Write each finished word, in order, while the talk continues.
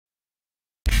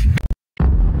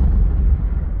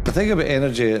The thing about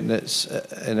energy, and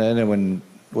anyone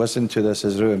listening to this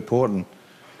is really important.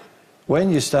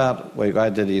 When you start, like I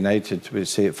did at United, we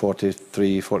say at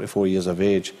 43, 44 years of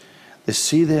age, they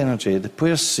see the energy, the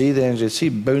players see the energy, they see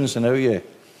it bouncing out of you.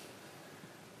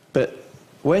 But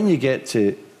when you get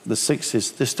to the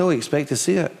 60s, they still expect to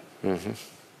see it.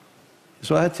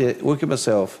 So I had to look at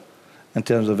myself in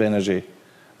terms of energy,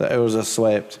 the hours I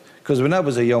slept. Because when I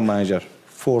was a young manager,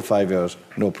 4 or 5 hours,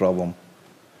 no problem.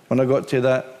 When I got to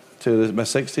my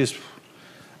 60s,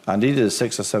 I needed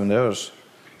 6 or 7 hours.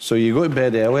 So you go to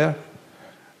bed earlier,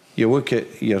 you look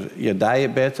at your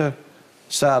diet better.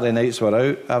 Saturday nights were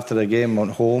out after the game,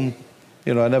 went home.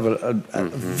 You know, I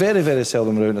very, very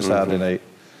seldom went out on a Saturday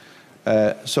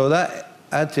night. So that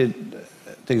I had to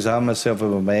examine myself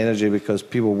about my energy because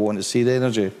people want to see the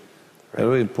energy. A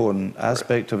really important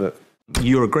aspect of it.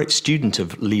 You're a great student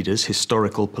of leaders,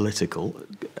 historical, political.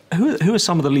 Who are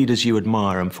some of the leaders you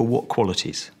admire and for what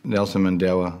qualities? Nelson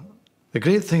Mandela. The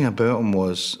great thing about him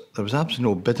was there was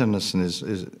absolutely no bitterness in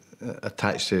his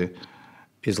attached to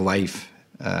his life.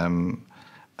 And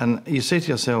you say to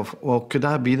yourself, well, could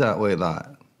I be that like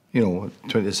that? You know,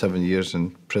 27 years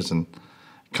in prison,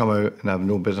 come out and have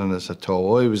no bitterness at all.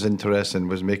 All he was interested in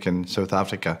was making South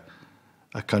Africa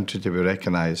a country to be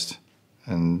recognised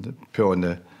and put on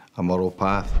a moral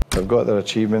path. They've got their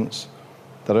achievements.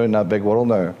 They're in that big world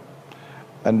now.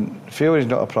 And failure is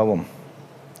not a problem.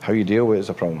 How you deal with it is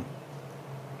a problem.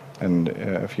 And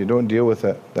if you don't deal with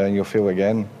it, then you'll fail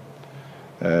again.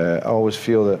 I always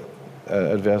feel that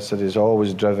adversity has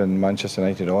always driven Manchester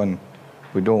United on.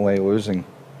 We don't like losing.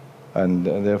 And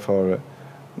therefore,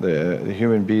 the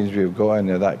human beings we've got in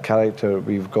there, that character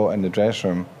we've got in the dressing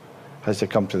room, has to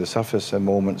come to the surface in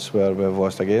moments where we've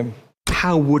lost a game.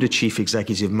 How would a chief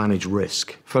executive manage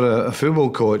risk? For a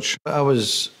football coach, I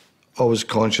was always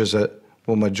conscious that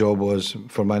what my job was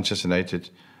for Manchester United.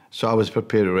 So I was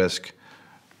prepared to risk.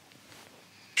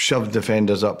 Shove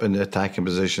defenders up in the attacking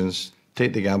positions,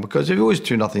 take the gamble, because if you lose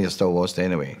 2-0, you're still lost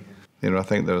anyway. You know, I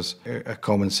think there's a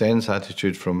common sense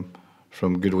attitude from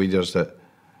good leaders that,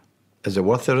 is it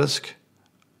worth the risk?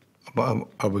 But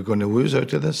are we going to lose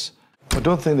out of this? I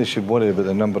don't think they should worry about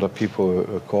the number of people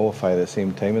who qualify at the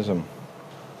same time as them.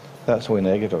 That's only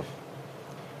negative.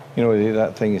 You know,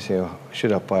 that thing you say, oh,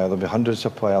 should I apply? There'll be hundreds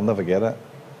of apply, I'll never get it.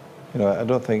 You know, I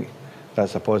don't think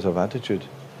that's a positive attitude.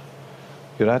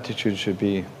 Your attitude should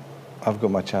be, I've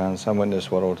got my chance, I'm in this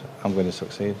world, I'm going to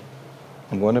succeed.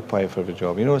 I'm going to apply for the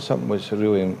job. You know something which is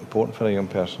really important for a young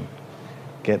person?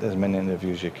 Get as many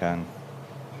interviews as you can.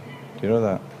 Do you know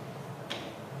that?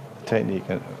 The technique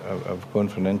of going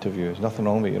for an interview, there's nothing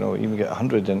wrong with it, you know, even get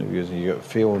 100 interviews and you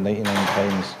fail 99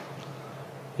 times.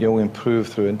 You'll improve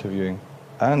through interviewing.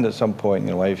 And at some point in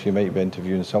your life, you might be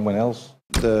interviewing someone else.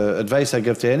 The advice I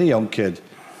give to any young kid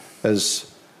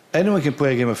is, anyone can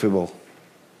play a game of football.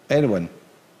 Anyone.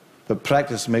 But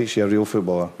practice makes you a real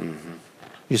footballer.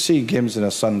 You see games on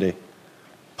a Sunday,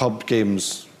 pub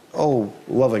games, all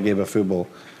love a game of football.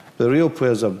 The real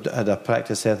players have had a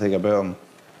practice ethic about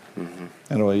them.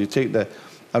 You know, you take I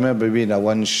remember being at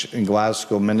lunch in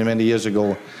Glasgow many, many years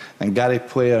ago, and Gary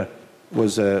Player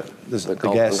was the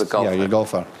guest, your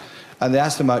golfer. And they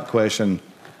asked him that question,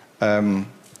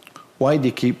 why do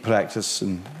you keep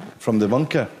practicing from the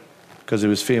bunker? Because he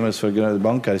was famous for going out of the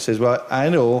bunker. He says, well, I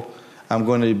know I'm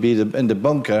going to be in the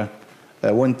bunker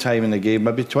one time in the game,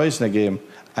 maybe twice in a game,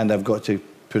 and I've got to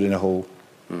put in a hole.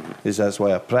 He says, that's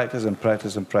why I practice and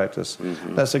practice and practice.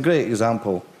 That's a great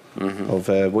example of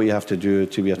what you have to do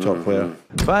to be a top player.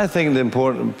 But I think the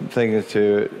important thing is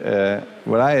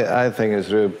I think it's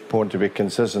really important to be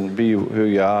consistent, be who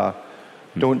you are,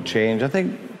 don't change. I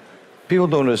think people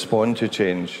don't respond to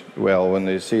change well when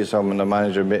they see someone, the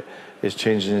manager is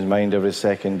changing his mind every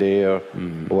second day or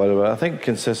whatever. I think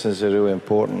consistency is really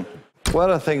important. What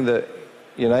I think that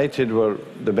United were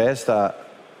the best at,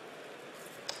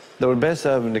 they were best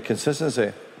at having the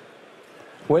consistency.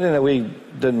 Winning a league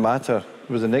didn't matter. It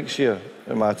was the next year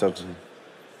it mattered.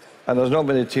 And there's not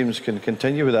many teams can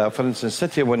continue with that. For instance,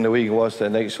 City won the league and lost it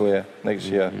next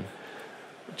year.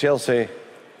 Chelsea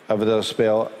have had a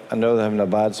spell and now they're having a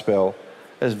bad spell.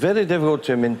 It's very difficult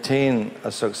to maintain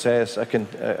a success, a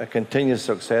continuous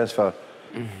success for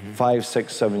 5,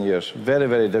 6, 7 years. Very,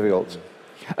 very difficult.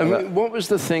 And what was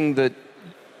the thing that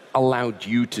allowed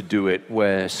you to do it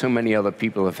where so many other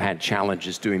people have had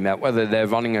challenges doing that, whether they're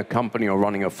running a company or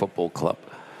running a football club?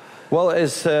 Well,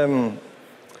 it's that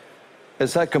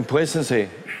complacency,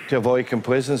 to avoid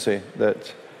complacency,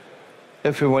 that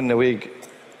if we win the league,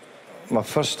 my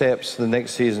first steps the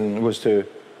next season was to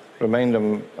remind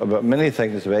them about many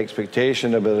things, about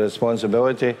expectation, about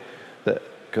responsibility, that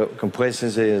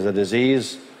complacency is a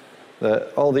disease,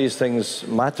 that all these things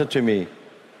matter to me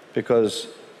because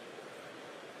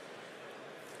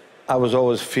I was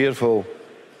always fearful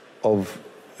of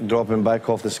dropping back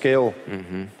off the scale.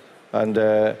 Mm-hmm.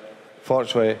 And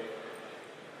fortunately,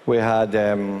 we had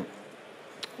a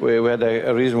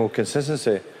reasonable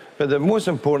consistency. But the most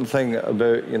important thing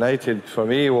about United for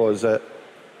me was that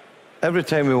every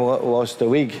time we lost a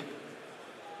league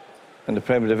in the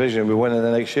Premier Division, we won in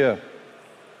the next year.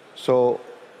 So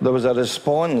there was a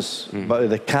response by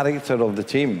the character of the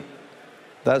team.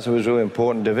 That's what was really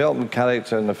important. Developing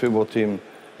character in the football team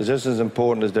is just as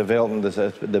important as developing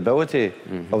the ability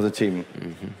of the team.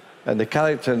 Mm-hmm. And the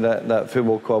character in that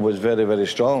football club was very, very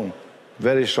strong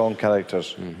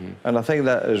characters. Mm-hmm. And I think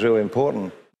that is really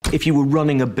important. If you were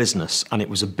running a business and it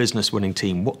was a business-winning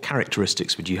team, what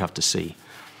characteristics would you have to see?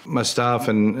 My staff,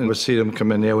 and would see them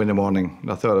come in early in the morning.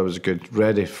 I thought it was good,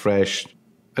 ready, fresh,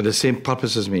 had the same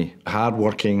purpose as me,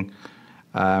 hard-working,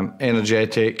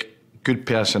 energetic, good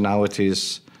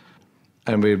personalities.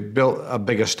 And we built a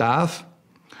bigger staff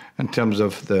in terms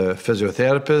of the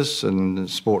physiotherapists and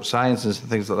sports science and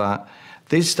things like that.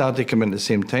 They started coming at the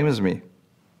same time as me.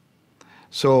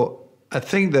 So I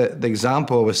think that the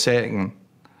example I was setting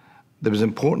that was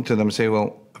important to them, say,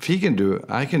 well, if he can do it,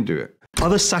 I can do it. Are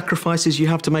there sacrifices you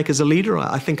have to make as a leader?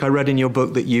 I think I read in your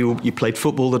book that you played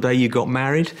football the day you got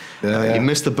married. Yeah. You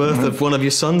missed the birth of one of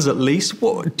your sons at least.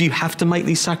 What, do you have to make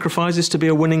these sacrifices to be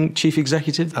a winning chief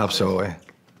executive? Absolutely.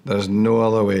 There's no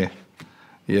other way.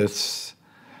 Yes,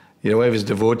 your wife is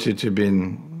devoted to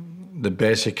being the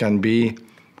best she can be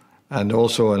and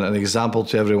also an example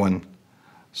to everyone.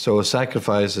 So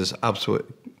sacrifice is absolute,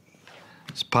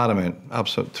 it's paramount,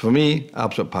 absolute. For me,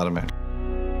 absolute paramount.